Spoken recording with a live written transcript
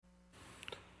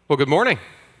Well, good morning.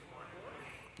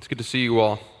 It's good to see you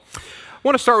all. I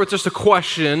want to start with just a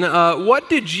question. What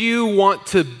did you want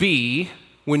to be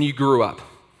when you grew up?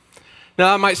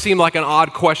 Now, that might seem like an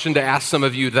odd question to ask some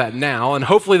of you that now, and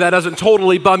hopefully that doesn't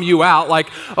totally bum you out, like,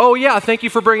 oh yeah, thank you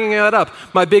for bringing that up.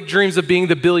 My big dreams of being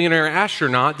the billionaire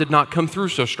astronaut did not come through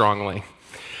so strongly.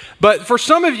 But for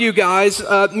some of you guys,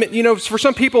 for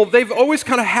some people, they've always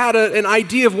kind of had an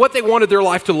idea of what they wanted their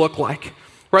life to look like.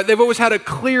 Right? They've always had a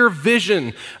clear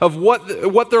vision of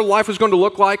what their life was going to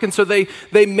look like, and so they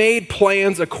made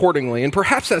plans accordingly. And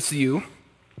perhaps that's you.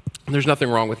 There's nothing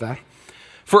wrong with that.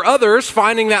 For others,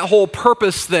 finding that whole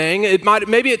purpose thing,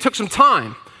 maybe it took some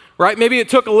time, right? Maybe it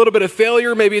took a little bit of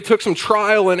failure. Maybe it took some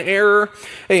trial and error,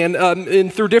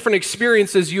 and through different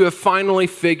experiences, you have finally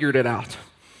figured it out.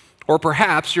 Or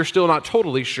perhaps you're still not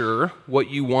totally sure what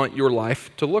you want your life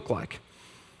to look like.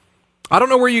 I don't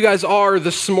know where you guys are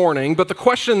this morning, but the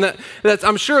question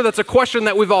I'm sure that's a question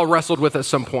that we've all wrestled with at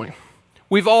some point.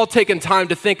 We've all taken time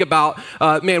to think about,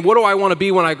 what do I want to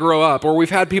be when I grow up? Or we've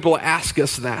had people ask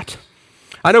us that.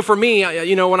 I know for me,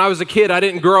 when I was a kid, I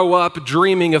didn't grow up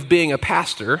dreaming of being a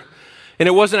pastor. And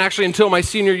it wasn't actually until my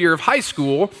senior year of high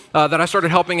school that I started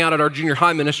helping out at our junior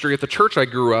high ministry at the church I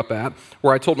grew up at,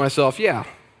 where I told myself, yeah,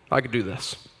 I could do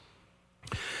this.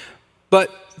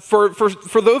 But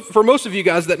for most of you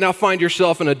guys that now find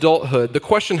yourself in adulthood, the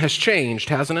question has changed,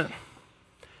 hasn't it?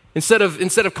 Instead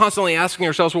of constantly asking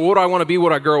yourselves, well, what do I want to be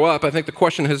when I grow up? I think the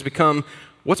question has become,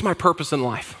 what's my purpose in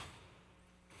life?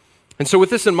 And so with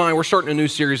this in mind, we're starting a new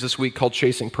series this week called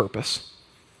Chasing Purpose.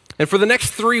 And for the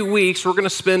next 3 weeks, we're going to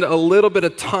spend a little bit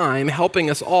of time helping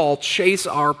us all chase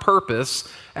our purpose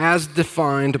as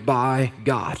defined by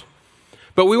God.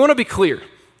 But we want to be clear.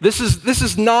 This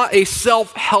is not a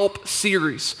self-help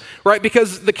series, right?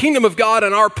 Because the kingdom of God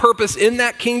and our purpose in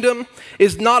that kingdom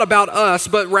is not about us,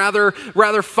 but rather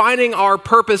finding our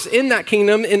purpose in that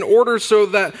kingdom in order so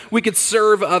that we could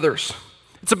serve others.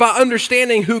 It's about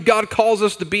understanding who God calls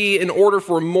us to be in order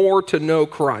for more to know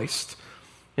Christ.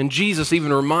 And Jesus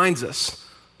even reminds us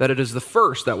that it is the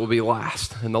first that will be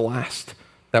last, and the last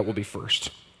that will be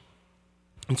first.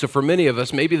 And so for many of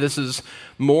us, maybe this is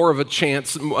more of a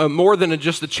chance, more than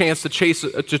just a chance to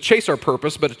chase our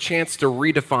purpose, but a chance to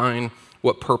redefine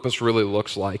what purpose really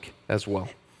looks like as well.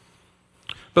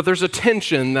 But there's a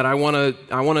tension that I want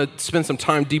to spend some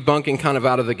time debunking kind of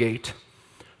out of the gate.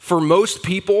 For most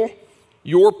people,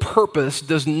 your purpose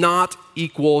does not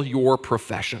equal your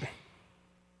profession.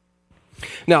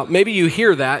 Now, maybe you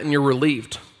hear that and you're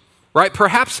relieved. Right?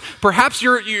 Perhaps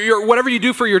you're whatever you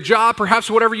do for your job, perhaps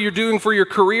whatever you're doing for your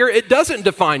career, it doesn't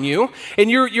define you.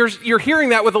 And you're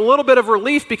hearing that with a little bit of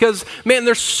relief because, man,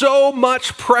 there's so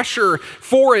much pressure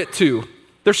for it to.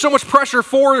 There's so much pressure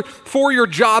for your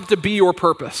job to be your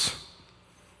purpose.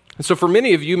 And so for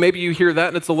many of you, maybe you hear that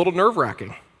and it's a little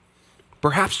nerve-wracking.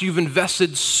 Perhaps you've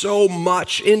invested so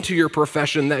much into your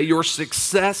profession that your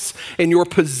success and your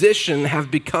position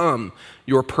have become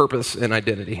your purpose and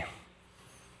identity.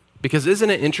 Because isn't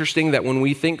it interesting that when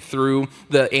we think through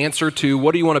the answer to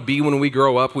what do you want to be when we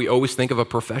grow up, we always think of a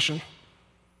profession?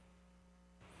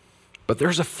 But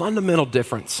there's a fundamental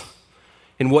difference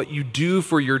in what you do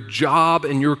for your job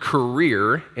and your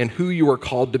career and who you are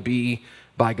called to be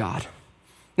by God.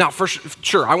 Now, for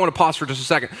sure, I want to pause for just a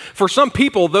second. For some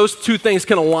people, those two things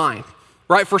can align.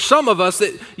 Right? For some of us,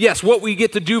 yes, what we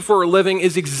get to do for a living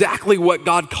is exactly what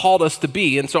God called us to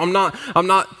be. And so I'm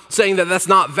not saying that that's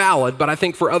not valid, but I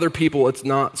think for other people, it's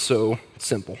not so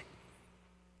simple.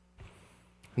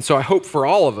 And so I hope for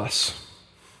all of us,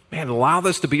 man, allow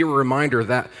this to be a reminder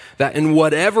that in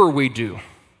whatever we do,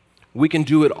 we can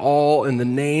do it all in the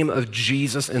name of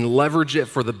Jesus and leverage it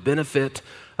for the benefit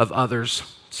of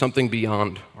others, something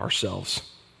beyond ourselves.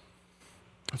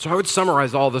 And so I would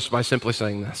summarize all this by simply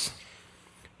saying this.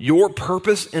 Your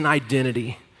purpose and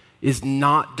identity is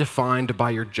not defined by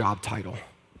your job title.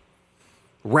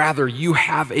 Rather, you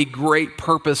have a great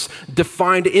purpose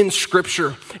defined in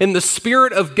Scripture, and the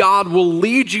Spirit of God will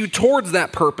lead you towards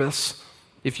that purpose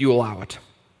if you allow it.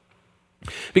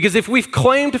 Because if we've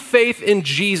claimed faith in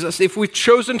Jesus, if we've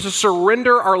chosen to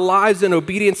surrender our lives in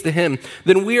obedience to Him,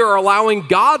 then we are allowing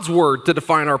God's Word to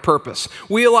define our purpose.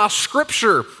 We allow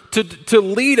Scripture to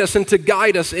lead us and to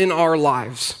guide us in our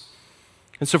lives.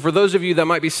 And so for those of you that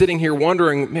might be sitting here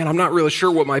wondering, man, I'm not really sure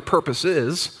what my purpose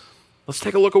is, let's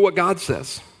take a look at what God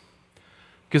says.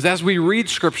 Because as we read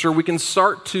Scripture, we can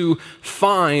start to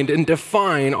find and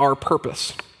define our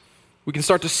purpose. We can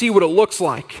start to see what it looks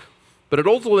like. But it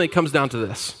ultimately comes down to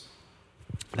this,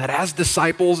 that as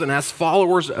disciples and as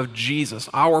followers of Jesus,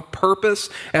 our purpose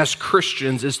as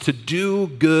Christians is to do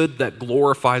good that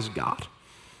glorifies God.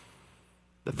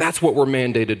 That's what we're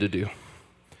mandated to do.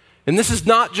 And this is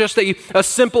not just a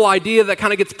simple idea that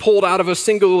kind of gets pulled out of a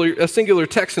singular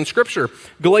text in Scripture.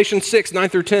 Galatians 6, 9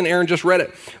 through 10, Aaron just read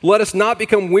it. Let us not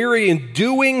become weary in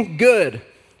doing good,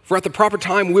 for at the proper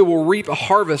time we will reap a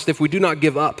harvest if we do not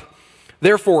give up.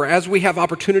 Therefore, as we have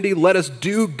opportunity, let us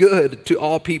do good to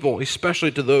all people,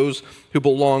 especially to those who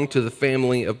belong to the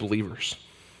family of believers.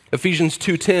 Ephesians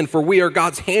 2:10, for we are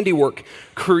God's handiwork,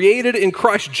 created in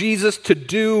Christ Jesus to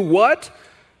do what?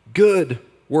 Good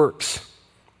works,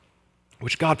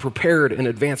 which God prepared in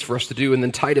advance for us to do. And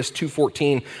then Titus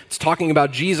 2:14, it's talking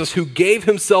about Jesus who gave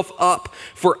himself up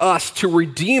for us to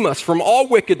redeem us from all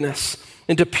wickedness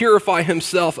and to purify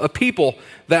himself a people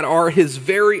that are his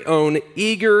very own,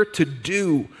 eager to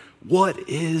do what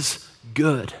is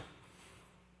good.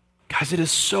 Guys, it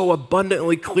is so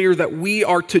abundantly clear that we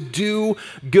are to do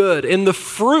good, and the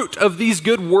fruit of these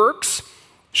good works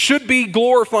should be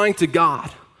glorifying to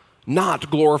God, not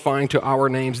glorifying to our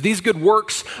names. These good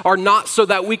works are not so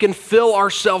that we can fill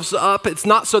ourselves up. It's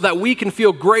not so that we can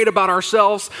feel great about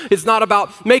ourselves. It's not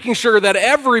about making sure that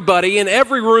everybody in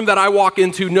every room that I walk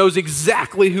into knows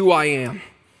exactly who I am.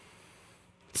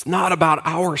 It's not about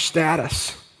our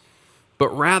status, but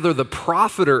rather the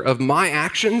profiter of my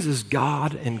actions is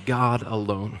God and God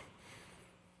alone.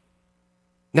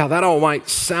 Now that all might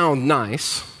sound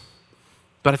nice,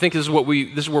 but I think this is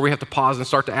where we have to pause and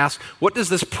start to ask, what does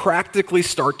this practically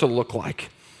start to look like?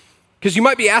 Because you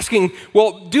might be asking,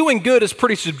 well, doing good is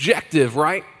pretty subjective,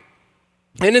 right?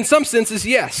 And in some senses,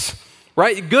 yes,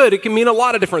 right? Good, it can mean a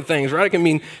lot of different things, right? It can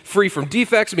mean free from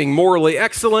defects, being morally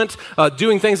excellent,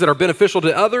 doing things that are beneficial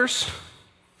to others,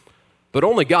 but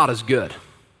only God is good.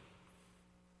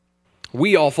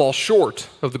 We all fall short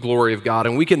of the glory of God,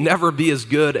 and we can never be as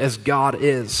good as God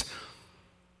is.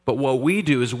 But what we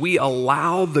do is we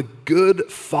allow the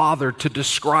good Father to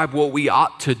describe what we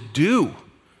ought to do.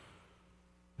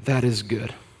 That is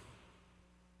good.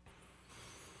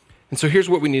 And so here's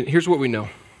what we need. Here's what we know.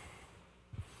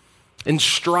 In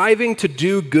striving to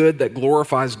do good that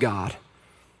glorifies God,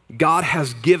 God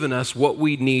has given us what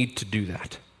we need to do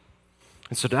that.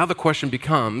 And so now the question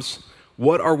becomes,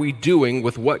 what are we doing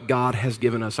with what God has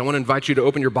given us? I want to invite you to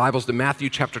open your Bibles to Matthew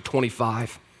chapter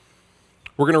 25.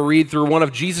 We're going to read through one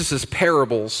of Jesus'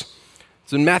 parables.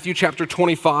 It's in Matthew chapter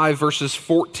 25, verses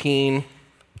 14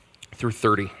 through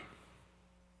 30.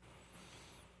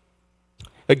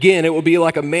 Again, it will be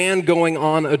like a man going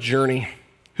on a journey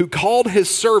who called his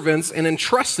servants and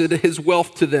entrusted his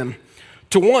wealth to them.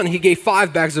 To one he gave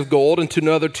 5 bags of gold, and to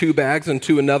another 2 bags, and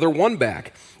to another 1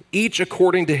 bag, each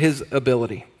according to his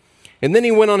ability. And then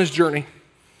he went on his journey.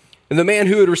 And the man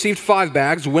who had received 5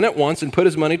 bags went at once and put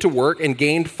his money to work and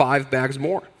gained 5 bags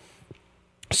more.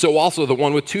 So also the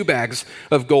one with 2 bags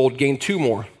of gold gained 2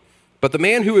 more. But the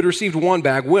man who had received 1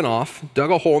 bag went off, dug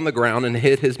a hole in the ground, and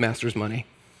hid his master's money.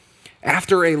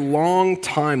 After a long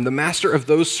time, the master of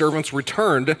those servants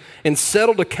returned and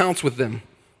settled accounts with them.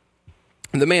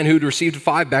 And the man who had received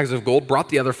 5 bags of gold brought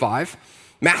the other 5.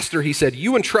 Master, he said,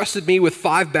 you entrusted me with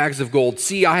 5 bags of gold.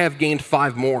 See, I have gained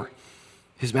 5 more.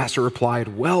 His master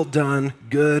replied, well done,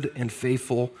 good and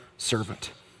faithful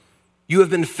servant. You have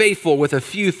been faithful with a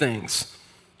few things,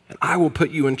 and I will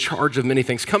put you in charge of many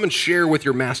things. Come and share with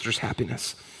your master's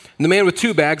happiness. And the man with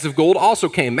 2 bags of gold also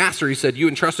came. Master, he said, you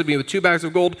entrusted me with 2 bags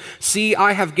of gold. See,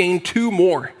 I have gained 2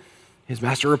 more. His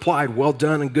master replied, well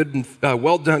done, good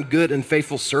and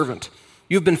faithful servant.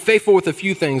 You have been faithful with a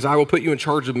few things. I will put you in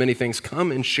charge of many things.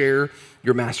 Come and share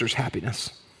your master's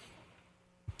happiness.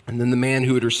 And then the man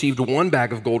who had received 1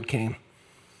 bag of gold came.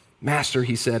 Master,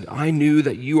 he said, I knew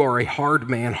that you are a hard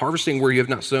man, harvesting where you have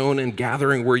not sown and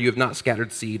gathering where you have not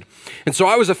scattered seed. And so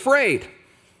I was afraid,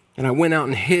 and I went out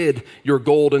and hid your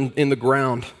gold in the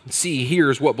ground. See,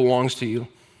 here's what belongs to you.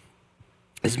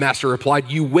 His master replied,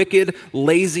 you wicked,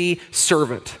 lazy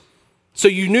servant. So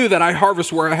you knew that I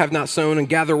harvest where I have not sown and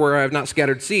gather where I have not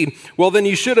scattered seed. Well, then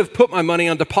you should have put my money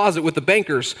on deposit with the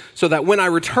bankers so that when I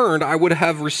returned, I would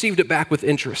have received it back with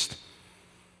interest.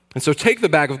 And so take the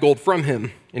bag of gold from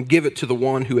him and give it to the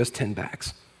one who has 10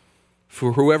 bags.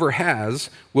 For whoever has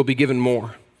will be given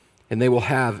more, and they will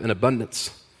have an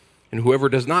abundance. And whoever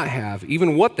does not have,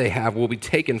 even what they have will be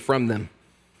taken from them.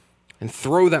 And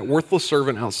throw that worthless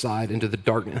servant outside into the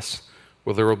darkness,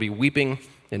 where there will be weeping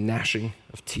and gnashing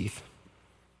of teeth.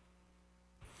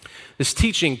 This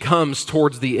teaching comes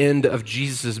towards the end of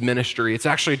Jesus' ministry. It's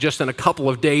actually just in a couple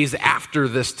of days after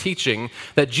this teaching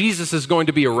that Jesus is going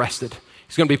to be arrested.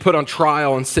 He's going to be put on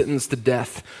trial and sentenced to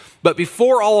death. But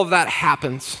before all of that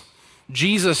happens,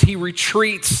 Jesus, he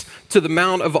retreats to the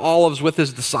Mount of Olives with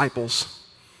his disciples.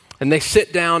 And they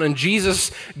sit down, and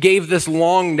Jesus gave this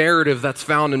long narrative that's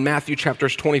found in Matthew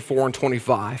chapters 24 and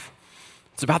 25.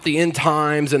 It's about the end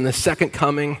times and the second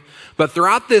coming. But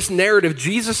throughout this narrative,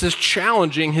 Jesus is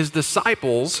challenging his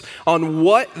disciples on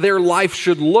what their life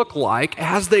should look like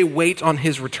as they wait on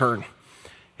his return.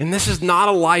 And this is not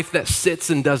a life that sits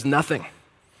and does nothing,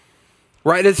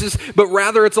 right? But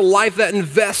rather it's a life that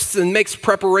invests and makes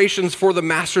preparations for the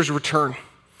master's return.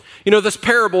 You know, this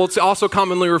parable, it's also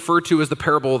commonly referred to as the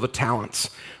parable of the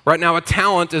talents. Right now, a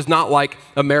talent is not like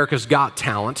America's Got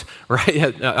Talent,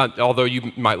 right? Although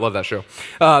you might love that show.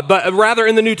 But rather,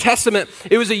 in the New Testament,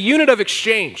 it was a unit of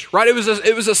exchange, right? It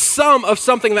was a sum of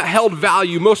something that held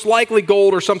value, most likely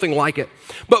gold or something like it.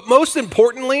 But most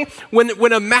importantly,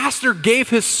 when a master gave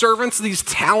his servants these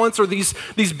talents or these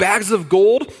bags of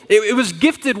gold, it was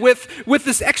gifted with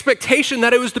this expectation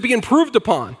that it was to be improved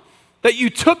upon, that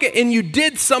you took it and you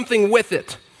did something with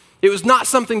it. It was not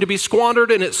something to be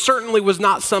squandered, and it certainly was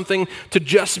not something to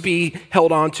just be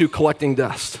held on to collecting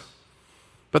dust.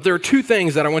 But there are two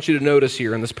things that I want you to notice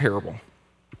here in this parable.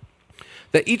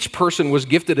 That each person was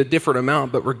gifted a different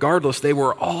amount, but regardless, they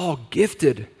were all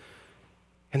gifted.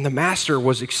 And the master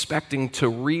was expecting to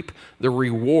reap the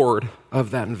reward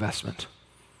of that investment.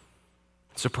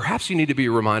 So perhaps you need to be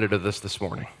reminded of this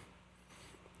morning.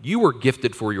 You were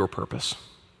gifted for your purpose.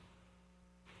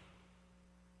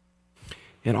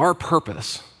 And our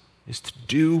purpose is to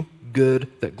do good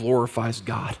that glorifies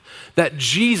God. That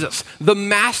Jesus, the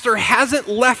master, hasn't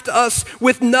left us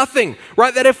with nothing,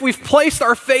 right? That if we've placed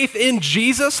our faith in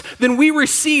Jesus, then we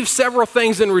receive several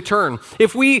things in return.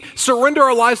 If we surrender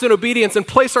our lives in obedience and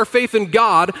place our faith in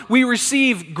God, we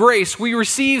receive grace, we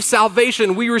receive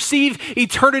salvation, we receive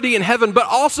eternity in heaven, but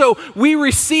also we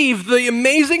receive the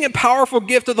amazing and powerful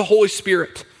gift of the Holy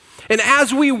Spirit. And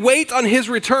as we wait on his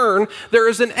return, there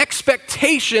is an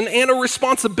expectation and a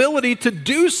responsibility to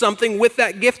do something with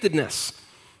that giftedness.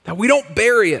 Now, we don't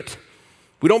bury it.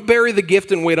 We don't bury the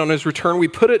gift and wait on his return. We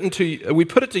put it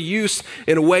to use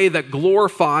in a way that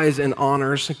glorifies and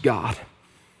honors God.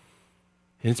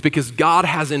 And it's because God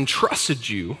has entrusted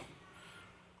you,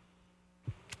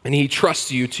 and he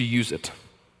trusts you to use it.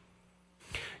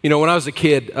 You know, when I was a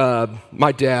kid,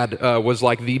 my dad was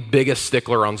like the biggest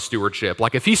stickler on stewardship.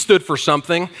 Like if he stood for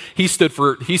something, he stood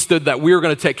that we were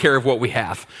going to take care of what we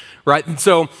have, right? And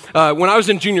so when I was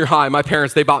in junior high, my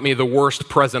parents, they bought me the worst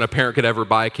present a parent could ever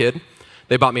buy a kid.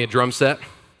 They bought me a drum set.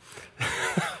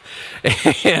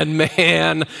 And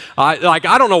man, I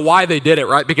don't know why they did it,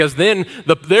 right? Because then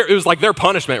it was like their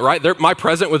punishment, right? My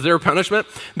present was their punishment,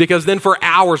 because then for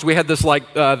hours we had this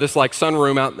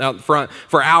sunroom out front.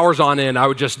 For hours on end, I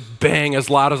would just bang as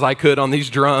loud as I could on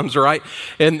these drums, right?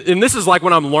 And this is like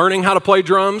when I'm learning how to play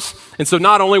drums, and so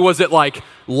not only was it like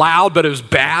loud, but it was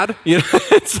bad, you know.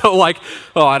 So like,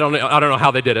 I don't know how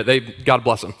they did it. God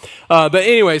bless them. But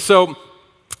anyway,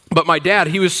 But my dad,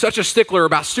 he was such a stickler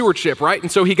about stewardship, right? And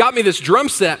so he got me this drum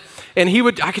set, and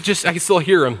I could still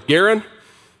hear him. Garen,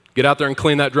 get out there and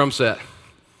clean that drum set.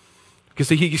 Because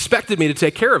he expected me to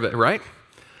take care of it, right?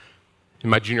 In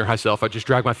my junior high self, I just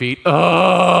dragged my feet.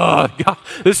 Oh, God,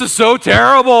 this is so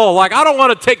terrible. Like, I don't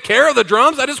want to take care of the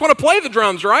drums. I just want to play the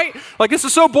drums, right? Like, this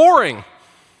is so boring.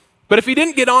 But if he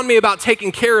didn't get on me about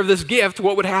taking care of this gift,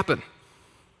 what would happen?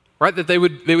 Right, that they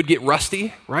would get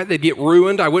rusty, right? They'd get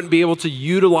ruined. I wouldn't be able to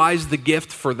utilize the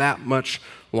gift for that much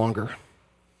longer.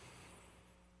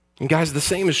 And guys, the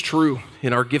same is true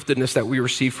in our giftedness that we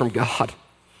receive from God.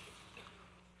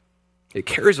 It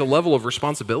carries a level of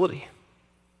responsibility.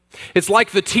 It's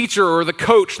like the teacher or the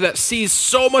coach that sees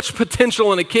so much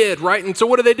potential in a kid, right? And so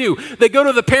what do? They go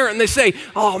to the parent and they say,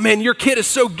 oh man, your kid is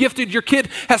so gifted. Your kid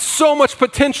has so much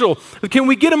potential. Can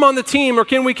we get him on the team, or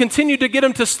can we continue to get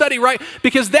him to study, right?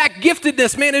 Because that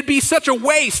giftedness, man, it'd be such a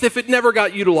waste if it never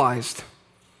got utilized.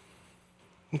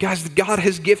 And guys, God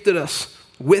has gifted us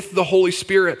with the Holy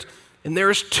Spirit, and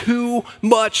there's too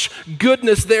much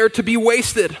goodness there to be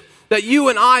wasted. That you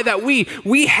and I, that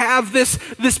we have this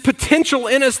potential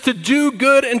in us to do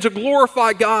good and to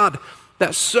glorify God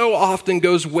that so often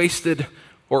goes wasted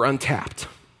or untapped.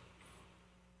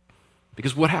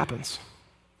 Because what happens?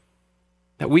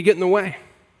 That we get in the way.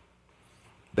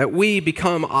 That we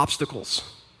become obstacles.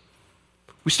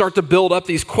 We start to build up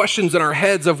these questions in our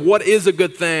heads of what is a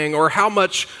good thing, or how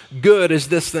much good is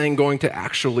this thing going to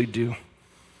actually do?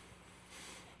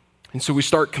 And so we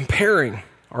start comparing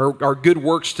our good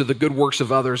works to the good works of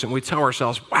others, and we tell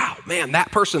ourselves, wow, man,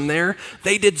 that person there,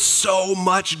 they did so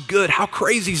much good. How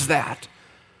crazy is that?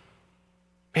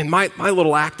 And my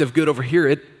little act of good over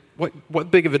here,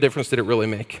 what big of a difference did it really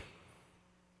make?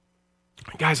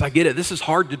 Guys, I get it. This is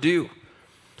hard to do.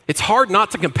 It's hard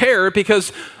not to compare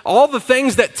because all the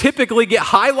things that typically get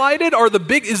highlighted are the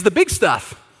big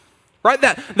stuff, right?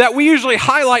 That we usually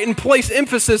highlight and place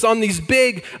emphasis on these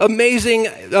big, amazing,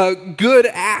 good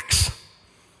acts.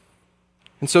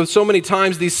 And so many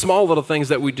times these small little things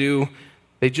that we do,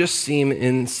 they just seem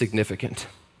insignificant.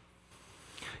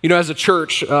 You know, as a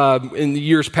church, in the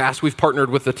years past, we've partnered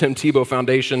with the Tim Tebow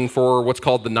Foundation for what's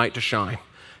called the Night to Shine.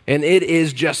 And it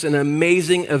is just an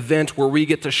amazing event where we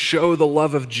get to show the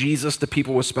love of Jesus to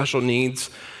people with special needs.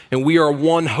 And we are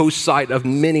one host site of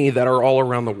many that are all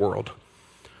around the world.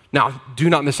 Now,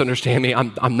 do not misunderstand me.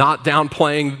 I'm not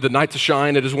downplaying the Night to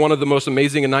Shine. It is one of the most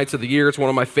amazing nights of the year. It's one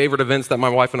of my favorite events that my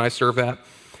wife and I serve at.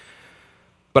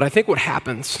 But I think what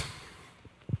happens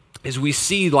is we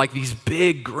see like these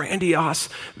big, grandiose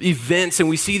events and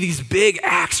we see these big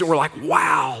acts and we're like,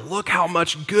 wow, look how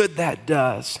much good that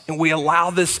does. And we allow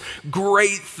this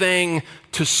great thing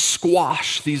to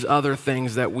squash these other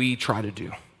things that we try to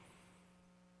do.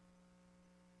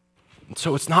 And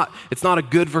so it's not a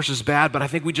good versus bad, but I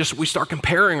think we start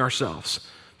comparing ourselves.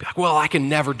 Be like, well, I can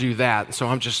never do that, so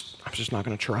I'm just not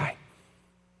going to try.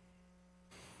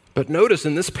 But notice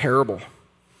in this parable,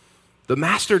 the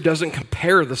master doesn't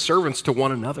compare the servants to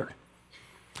one another.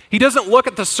 He doesn't look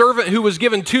at the servant who was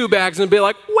given 2 bags and be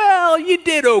like, well, you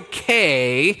did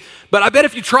okay, but I bet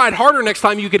if you tried harder next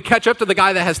time, you could catch up to the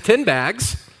guy that has 10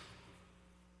 bags.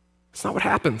 That's not what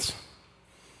happens.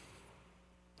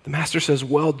 The master says,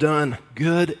 well done,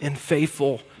 good and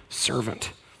faithful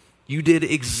servant. You did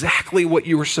exactly what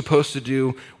you were supposed to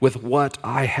do with what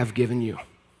I have given you.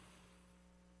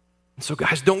 So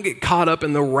guys, don't get caught up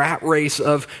in the rat race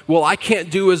of, well, I can't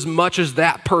do as much as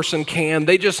that person can.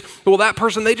 They just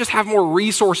have more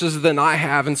resources than I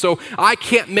have. And so I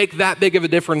can't make that big of a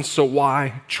difference. So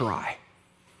why try?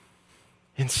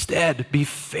 Instead, be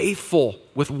faithful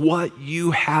with what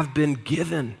you have been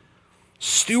given.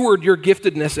 Steward your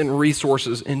giftedness and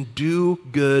resources and do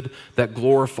good that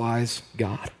glorifies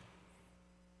God.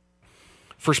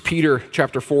 1 Peter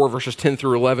chapter 4, verses 10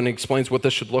 through 11 explains what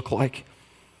this should look like.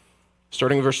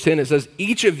 Starting in verse 10, it says,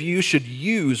 each of you should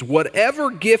use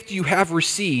whatever gift you have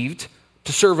received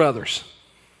to serve others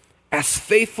as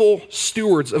faithful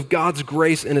stewards of God's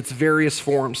grace in its various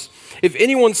forms. If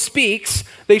anyone speaks,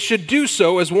 they should do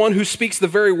so as one who speaks the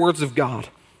very words of God.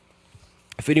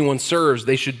 If anyone serves,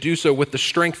 they should do so with the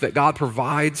strength that God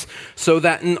provides, so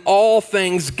that in all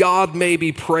things God may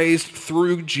be praised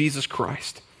through Jesus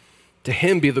Christ. To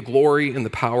him be the glory and the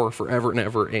power forever and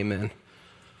ever. Amen.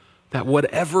 That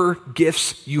whatever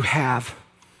gifts you have,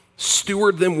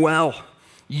 steward them well.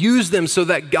 Use them so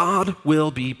that God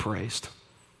will be praised.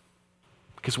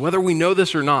 Because whether we know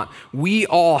this or not, we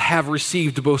all have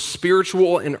received both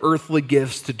spiritual and earthly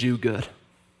gifts to do good.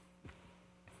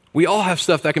 We all have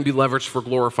stuff that can be leveraged for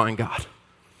glorifying God.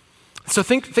 So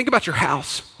think about your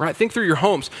house, right? Think through your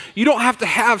homes. You don't have to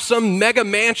have some mega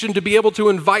mansion to be able to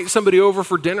invite somebody over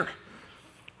for dinner.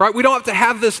 Right? We don't have to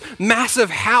have this massive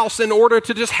house in order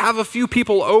to just have a few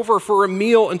people over for a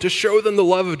meal and to show them the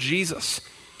love of Jesus.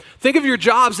 Think of your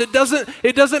jobs. It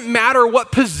doesn't matter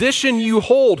what position you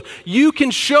hold. You can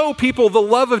show people the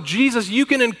love of Jesus. You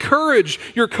can encourage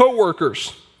your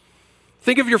coworkers.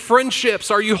 Think of your friendships.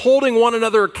 Are you holding one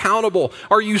another accountable?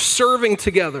 Are you serving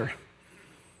together?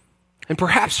 And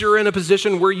perhaps you're in a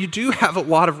position where you do have a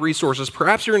lot of resources.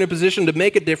 Perhaps you're in a position to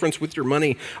make a difference with your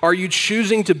money. Are you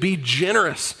choosing to be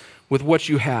generous with what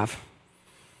you have?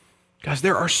 Guys,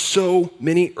 there are so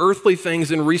many earthly things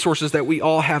and resources that we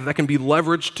all have that can be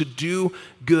leveraged to do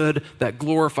good that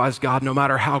glorifies God, no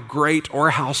matter how great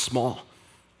or how small.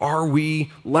 Are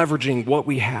we leveraging what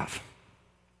we have?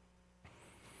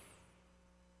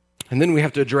 And then we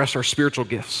have to address our spiritual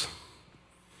gifts.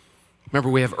 Remember,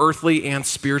 we have earthly and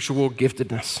spiritual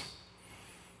giftedness.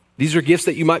 These are gifts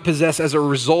that you might possess as a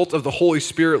result of the Holy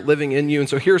Spirit living in you. And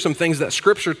so here are some things that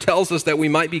Scripture tells us that we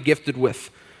might be gifted with.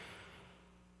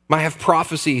 Might have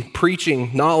prophecy,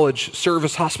 preaching, knowledge,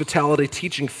 service, hospitality,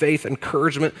 teaching, faith,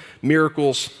 encouragement,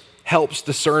 miracles, helps,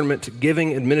 discernment,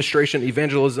 giving, administration,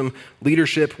 evangelism,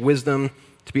 leadership, wisdom,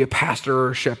 to be a pastor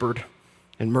or a shepherd,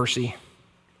 and mercy.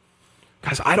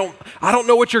 Guys, I don't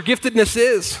know what your giftedness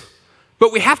is.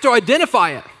 But we have to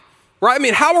identify it, right? I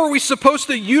mean, how are we supposed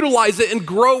to utilize it and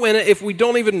grow in it if we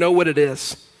don't even know what it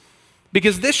is?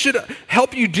 Because this should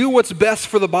help you do what's best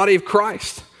for the body of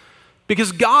Christ.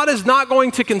 Because God is not going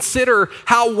to consider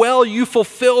how well you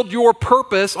fulfilled your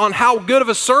purpose on how good of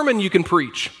a sermon you can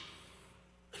preach.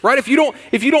 Right? If you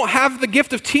don't have the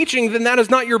gift of teaching, then that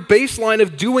is not your baseline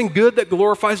of doing good that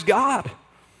glorifies God.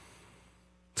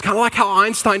 It's kind of like how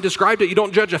Einstein described it. You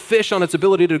don't judge a fish on its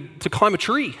ability to climb a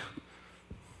tree.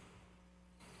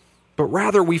 but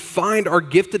rather we find our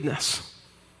giftedness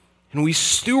and we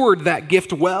steward that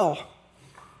gift well.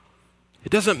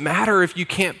 It doesn't matter if you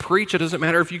can't preach. It doesn't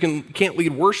matter if you can't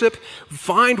lead worship.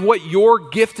 Find what your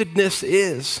giftedness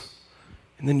is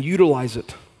and then utilize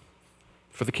it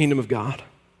for the kingdom of God.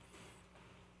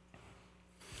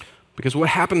 Because what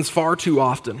happens far too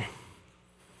often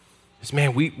is,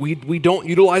 man, we don't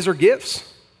utilize our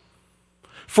gifts.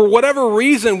 For whatever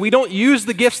reason, we don't use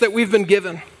the gifts that we've been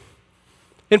given.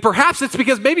 And perhaps it's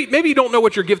because maybe you don't know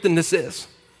what your giftedness is.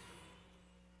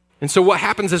 And so what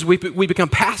happens is we become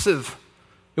passive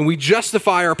and we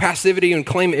justify our passivity and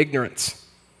claim ignorance.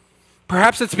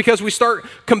 Perhaps it's because we start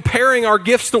comparing our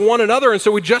gifts to one another, and so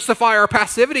we justify our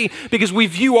passivity because we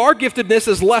view our giftedness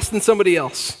as less than somebody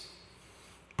else.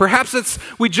 Perhaps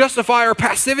we justify our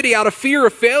passivity out of fear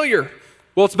of failure.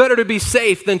 Well, it's better to be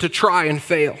safe than to try and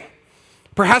fail.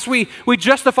 Perhaps we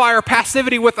justify our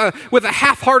passivity with a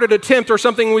half-hearted attempt or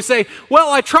something, and we say, well,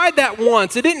 I tried that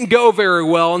once. It didn't go very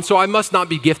well, and so I must not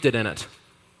be gifted in it.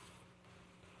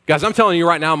 Guys, I'm telling you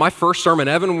right now, my first sermon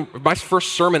ever, and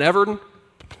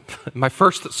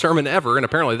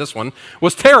apparently this one,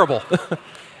 was terrible.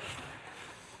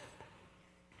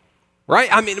 Right?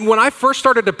 I mean, when I first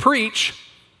started to preach,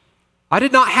 I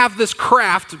did not have this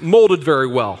craft molded very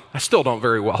well. I still don't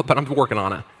very well, but I'm working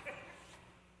on it.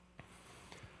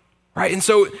 Right? And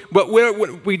so, but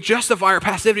when we justify our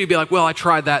passivity, be like, well, I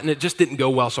tried that and it just didn't go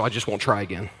well, so I just won't try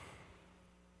again.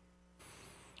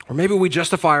 Or maybe we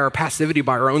justify our passivity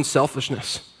by our own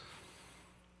selfishness.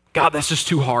 God, that's just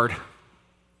too hard.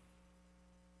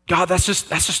 God, that's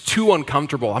just too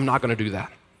uncomfortable. I'm not going to do that.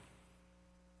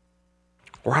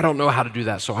 Or I don't know how to do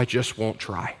that, so I just won't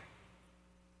try.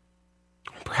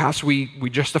 Perhaps we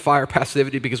justify our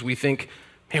passivity because we think,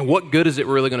 man, what good is it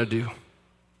really going to do?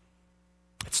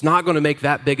 It's not going to make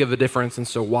that big of a difference, and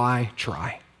so why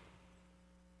try?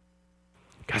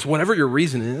 Guys, whatever your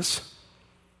reason is,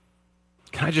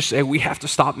 can I just say we have to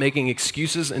stop making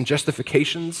excuses and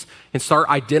justifications and start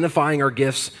identifying our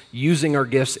gifts, using our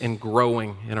gifts, and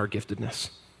growing in our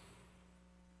giftedness.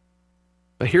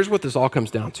 But here's what this all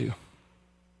comes down to.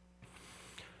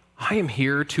 I am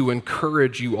here to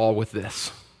encourage you all with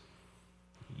this.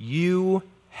 You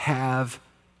have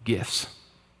gifts.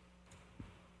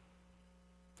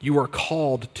 You are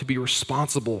called to be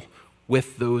responsible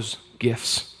with those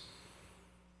gifts.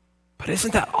 But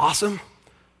isn't that awesome?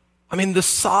 I mean, the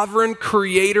sovereign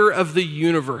creator of the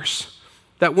universe,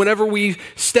 that whenever we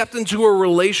stepped into a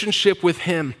relationship with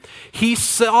him, he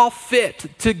saw fit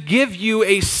to give you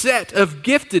a set of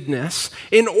giftedness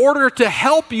in order to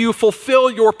help you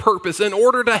fulfill your purpose, in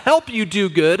order to help you do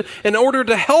good, in order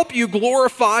to help you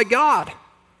glorify God.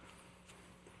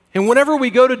 And whenever we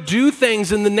go to do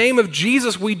things in the name of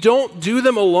Jesus, we don't do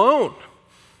them alone.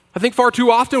 I think far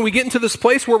too often we get into this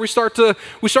place where we start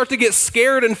to get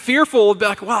scared and fearful, and be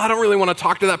like, well, I don't really want to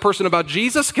talk to that person about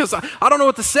Jesus because I don't know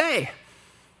what to say.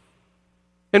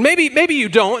 And maybe you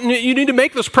don't, and you need to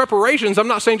make those preparations. I'm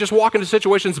not saying just walk into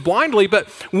situations blindly, but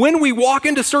when we walk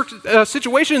into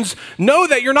situations, know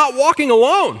that you're not walking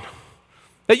alone.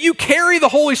 That you carry the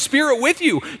Holy Spirit with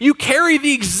you. You carry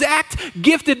the exact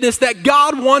giftedness that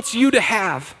God wants you to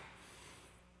have.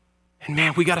 And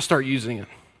man, we got to start using it.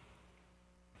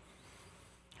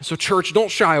 So church,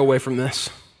 don't shy away from this.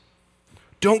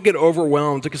 Don't get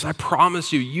overwhelmed, because I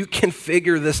promise you can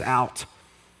figure this out.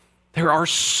 There are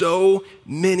so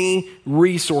many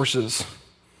resources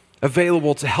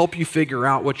available to help you figure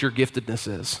out what your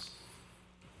giftedness is.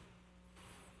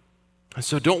 And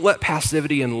so don't let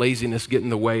passivity and laziness get in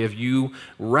the way of you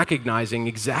recognizing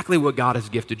exactly what God has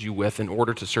gifted you with in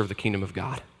order to serve the kingdom of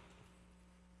God.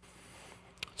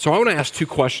 So I want to ask two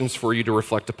questions for you to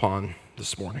reflect upon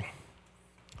this morning.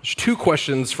 There's two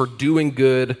questions for doing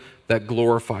good that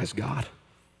glorifies God.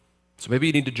 So maybe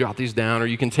you need to jot these down, or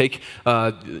you can take,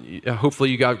 hopefully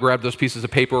you grab those pieces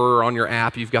of paper or on your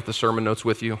app, you've got the sermon notes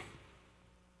with you.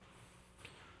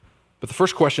 But the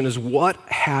first question is, what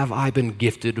have I been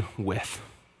gifted with?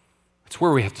 That's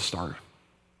where we have to start.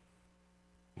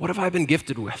 What have I been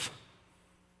gifted with?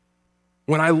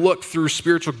 When I look through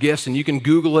spiritual gifts, and you can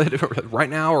Google it right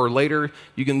now or later,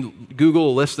 you can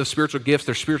Google a list of spiritual gifts.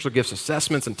 There's spiritual gifts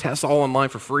assessments and tests all online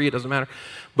for free. It doesn't matter.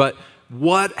 But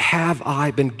what have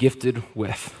I been gifted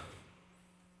with?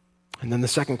 And then the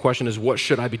second question is, what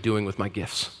should I be doing with my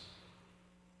gifts?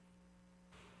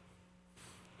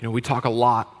 You know, we talk a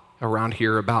lot around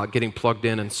here about getting plugged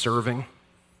in and serving.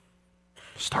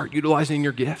 Start utilizing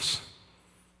your gifts.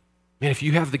 Man, if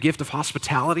you have the gift of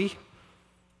hospitality,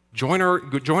 join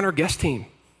our guest team.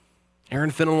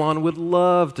 Aaron Fenelon would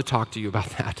love to talk to you about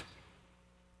that.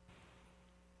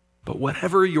 But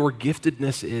whatever your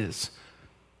giftedness is,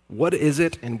 what is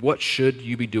it and what should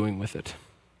you be doing with it?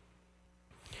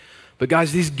 But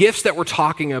guys, these gifts that we're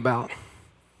talking about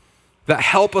that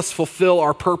help us fulfill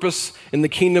our purpose in the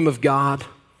kingdom of God,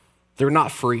 they're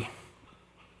not free.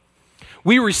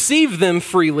 We receive them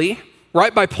freely,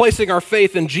 right, by placing our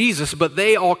faith in Jesus, but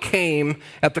they all came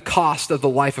at the cost of the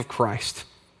life of Christ.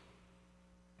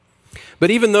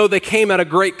 But even though they came at a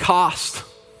great cost,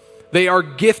 they are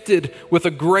gifted with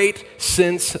a great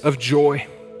sense of joy.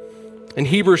 In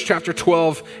Hebrews chapter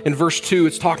 12 and verse 2,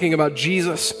 it's talking about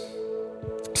Jesus.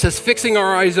 It says, fixing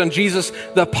our eyes on Jesus,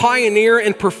 the pioneer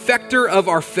and perfecter of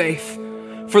our faith.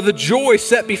 For the joy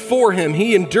set before him,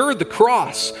 he endured the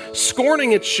cross,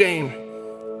 scorning its shame,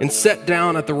 and sat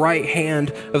down at the right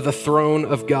hand of the throne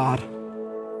of God.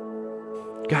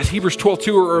 Guys, Hebrews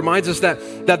 12:2 reminds us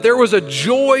that there was a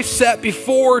joy set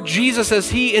before Jesus as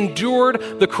he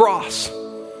endured the cross.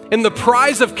 And the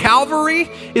prize of Calvary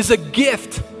is a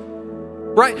gift,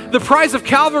 right? The prize of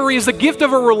Calvary is a gift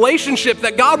of a relationship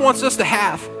that God wants us to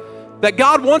have, that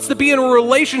God wants to be in a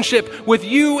relationship with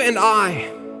you and I.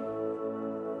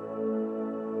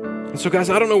 And so, guys,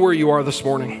 I don't know where you are this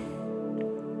morning,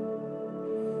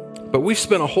 but we've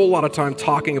spent a whole lot of time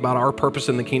talking about our purpose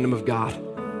in the kingdom of God.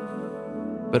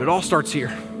 But it all starts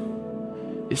here.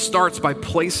 It starts by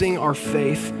placing our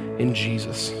faith in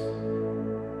Jesus.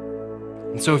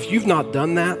 And so if you've not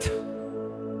done that,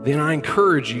 then I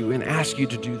encourage you and ask you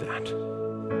to do that.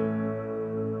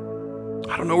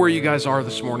 I don't know where you guys are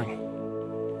this morning,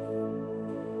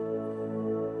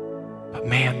 but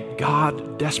man,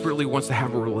 God desperately wants to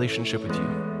have a relationship with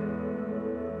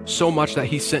you. So much that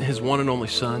he sent his one and only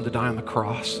son to die on the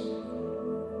cross.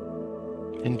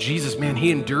 And Jesus, man, he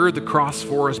endured the cross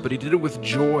for us, but he did it with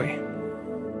joy.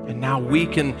 And now we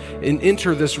can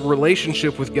enter this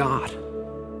relationship with God.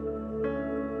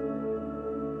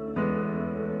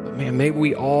 But man, may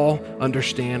we all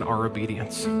understand our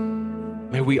obedience.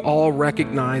 May we all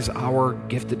recognize our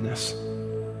giftedness.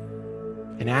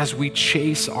 And as we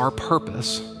chase our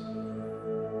purpose,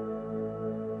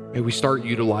 may we start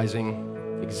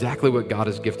utilizing exactly what God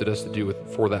has gifted us to do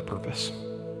for that purpose.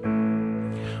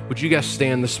 Would you guys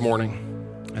stand this morning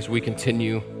as we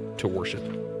continue to worship?